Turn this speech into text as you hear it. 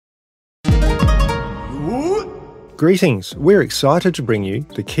Greetings! We're excited to bring you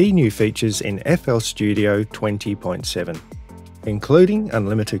the key new features in FL Studio 20.7, including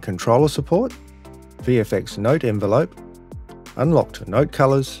unlimited controller support, VFX Note Envelope, unlocked note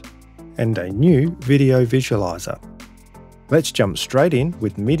colors, and a new video visualizer. Let's jump straight in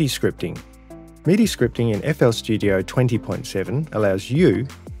with MIDI Scripting. MIDI Scripting in FL Studio 20.7 allows you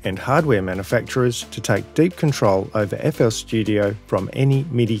and hardware manufacturers to take deep control over FL Studio from any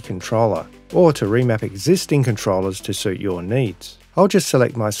MIDI controller, or to remap existing controllers to suit your needs. I'll just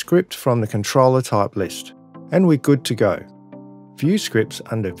select my script from the controller type list, and we're good to go. View scripts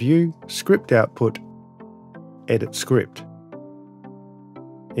under View, Script Output, Edit Script.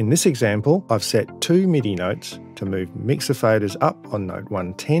 In this example, I've set 2 MIDI notes to move mixer faders up on note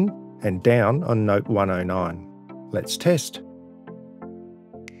 110 and down on note 109. Let's test.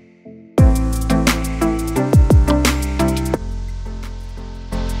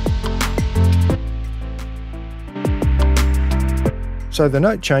 So the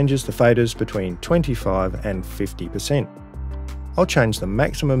note changes the faders between 25 and 50%. I'll change the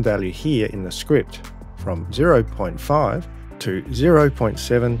maximum value here in the script from 0.5 to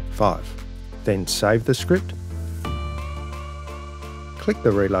 0.75. Then save the script, click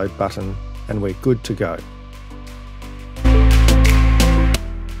the reload button, and we're good to go.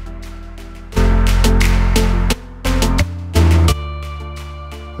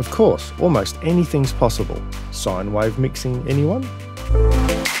 Of course, almost anything's possible. Sine wave mixing, anyone?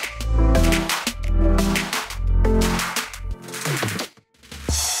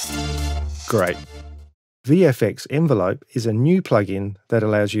 Great. VFX Envelope is a new plugin that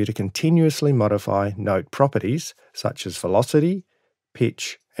allows you to continuously modify note properties such as velocity,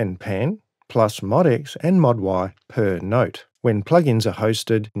 pitch, and pan, plus Mod X and Mod Y per note when plugins are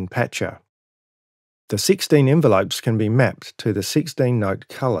hosted in Patcher. The 16 envelopes can be mapped to the 16 note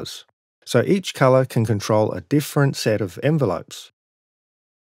colors, so each color can control a different set of envelopes.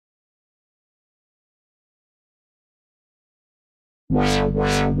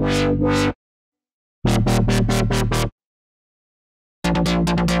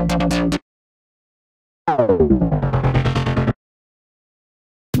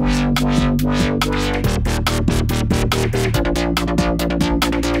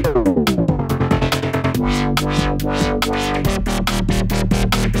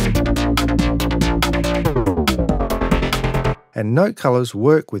 And note colors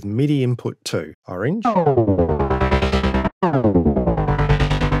work with MIDI input too. Orange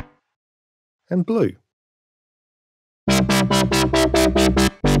and blue.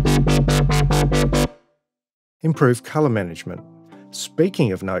 Improve color management.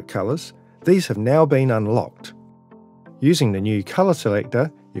 Speaking of note colors, these have now been unlocked. Using the new color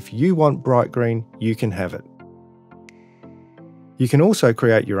selector, if you want bright green, you can have it. You can also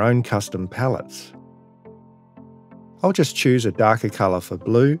create your own custom palettes. I'll just choose a darker color for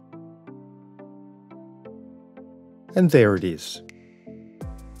blue, and there it is.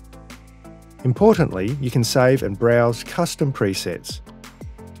 Importantly, you can save and browse custom presets,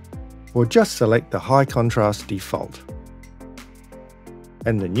 or just select the high contrast default.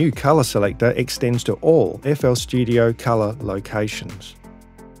 And the new color selector extends to all FL Studio color locations.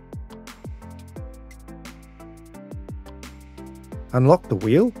 Unlock the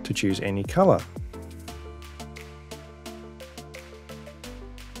wheel to choose any color.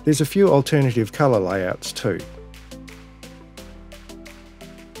 There's a few alternative color layouts too.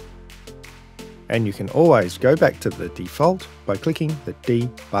 And you can always go back to the default by clicking the D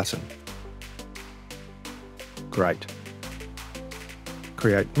button. Great.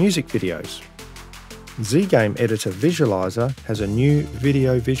 Create music videos. Z-Game Editor Visualizer has a new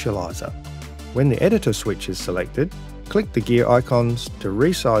video visualizer. When the editor switch is selected, click the gear icons to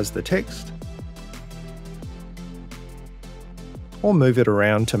resize the text or move it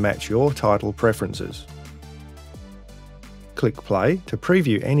around to match your title preferences. Click play to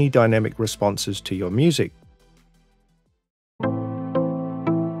preview any dynamic responses to your music.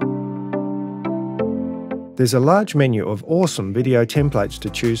 There's a large menu of awesome video templates to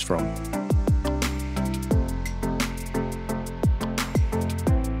choose from.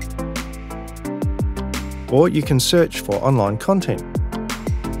 Or you can search for online content.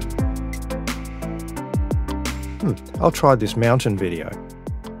 I'll try this mountain video.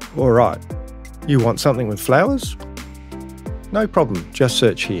 Alright, you want something with flowers? No problem, just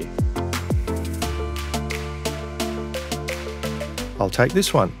search here. I'll take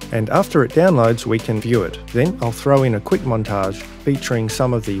this one, and after it downloads we can view it. Then I'll throw in a quick montage featuring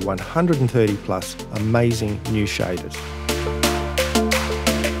some of the 130 plus amazing new shaders.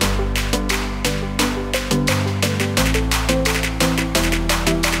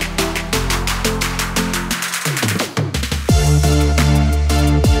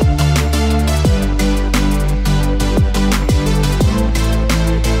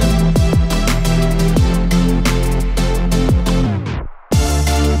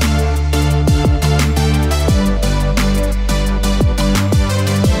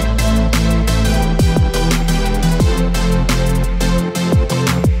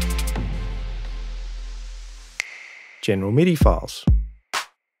 General MIDI files.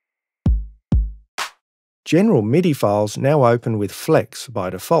 General MIDI files now open with Flex by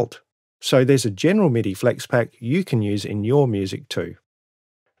default, so there's a General MIDI Flex pack you can use in your music too.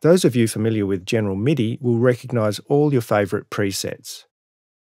 Those of you familiar with General MIDI will recognise all your favourite presets.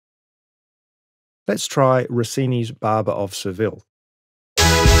 Let's try Rossini's Barber of Seville.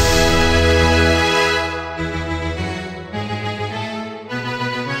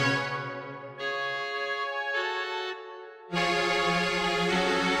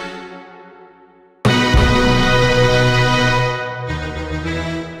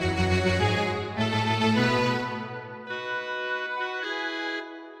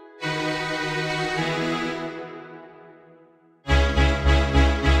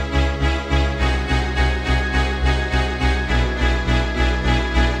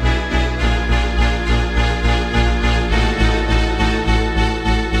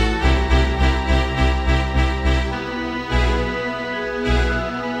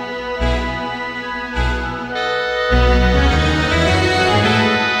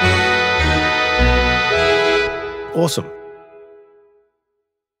 Awesome!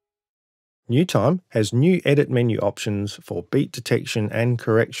 Newtime has new edit menu options for beat detection and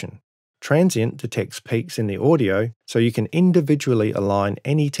correction. Transient detects peaks in the audio, so you can individually align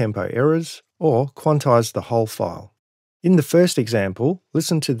any tempo errors or quantize the whole file. In the first example,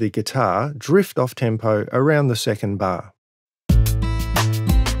 listen to the guitar drift off tempo around the second bar.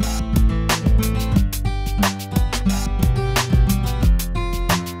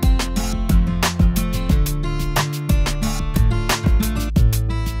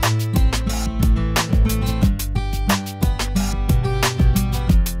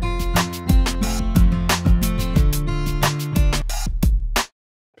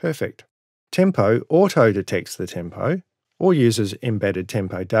 Perfect. Tempo auto-detects the tempo, or uses embedded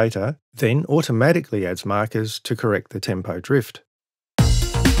tempo data, then automatically adds markers to correct the tempo drift.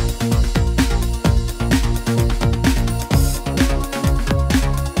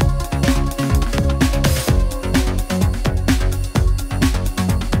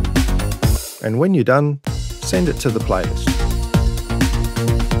 And when you're done, send it to the playlist.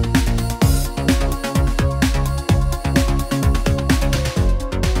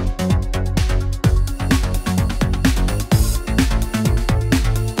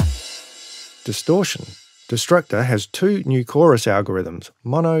 Distortion. Distructor has two new chorus algorithms,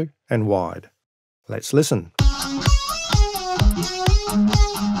 mono and wide. Let's listen.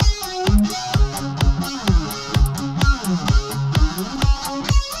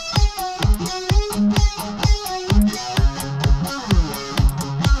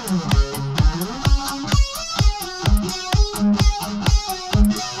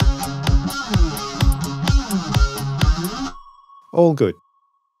 All good.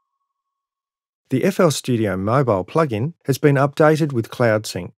 The FL Studio mobile plugin has been updated with Cloud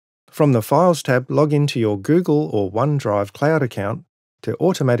Sync. From the Files tab, log into your Google or OneDrive cloud account to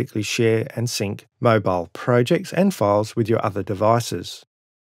automatically share and sync mobile projects and files with your other devices.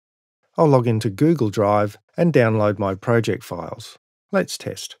 I'll log into Google Drive and download my project files. Let's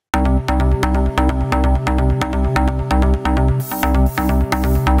test.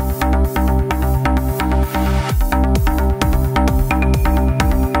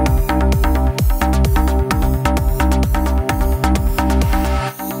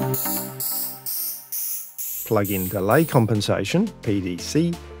 Plugin Delay Compensation,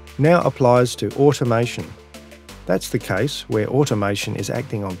 PDC, now applies to automation. That's the case where automation is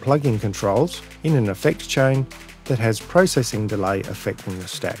acting on plugin controls in an effects chain that has processing delay affecting the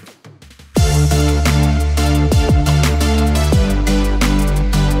stack.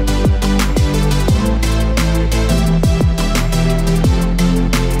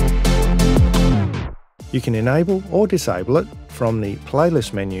 You can enable or disable it from the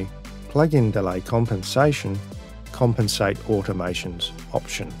Playlist menu, Plugin Delay Compensation, Compensate Automations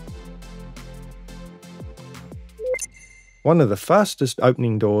option. One of the fastest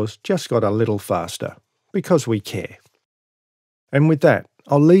opening doors just got a little faster, because we care. And with that,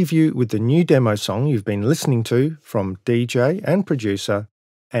 I'll leave you with the new demo song you've been listening to from DJ and producer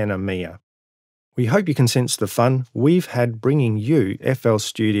Anna Mia. We hope you can sense the fun we've had bringing you FL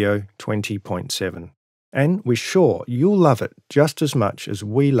Studio 20.7. And we're sure you'll love it just as much as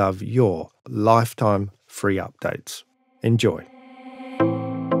we love your lifetime free updates. Enjoy.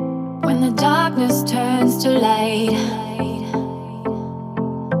 When the darkness turns to light,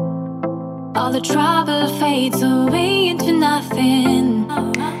 all the trouble fades away into nothing.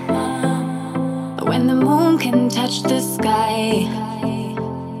 When the moon can touch the sky,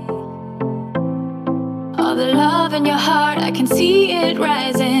 all the love in your heart, I can see it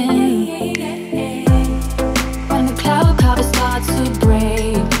rising. When the clouds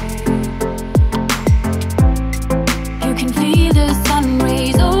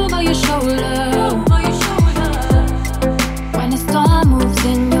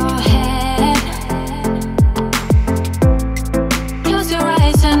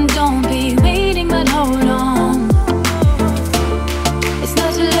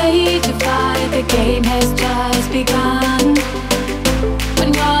game has just begun.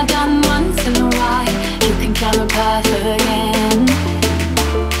 When you're done once in a while, you can climb a path again.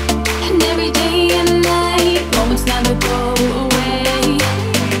 And every day and night, moments never go away.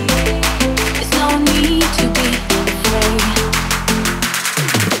 There's no need to be afraid.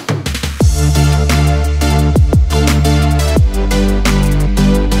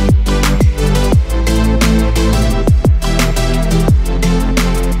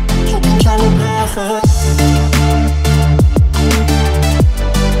 You can climb a path again.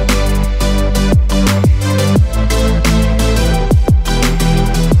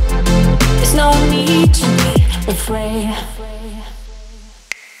 Afraid.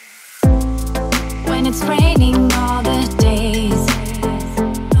 When it's raining all the days,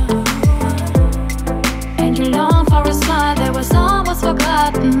 and you long for a smile that was almost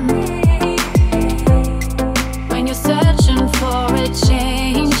forgotten. When you're searching for a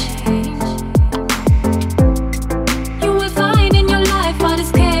change, you will find in your life what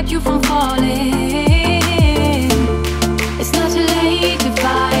has kept you from falling. It's not too late to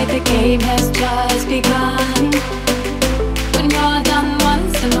fight, the game has just begun. When you're done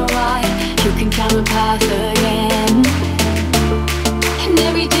once in a while, you can climb a path again. And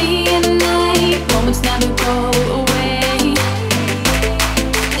every day and night, moments never go away.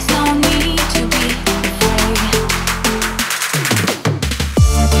 There's no need to be afraid.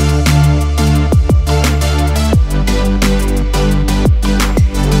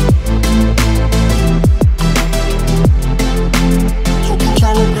 You can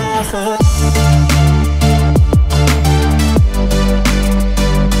climb a path again.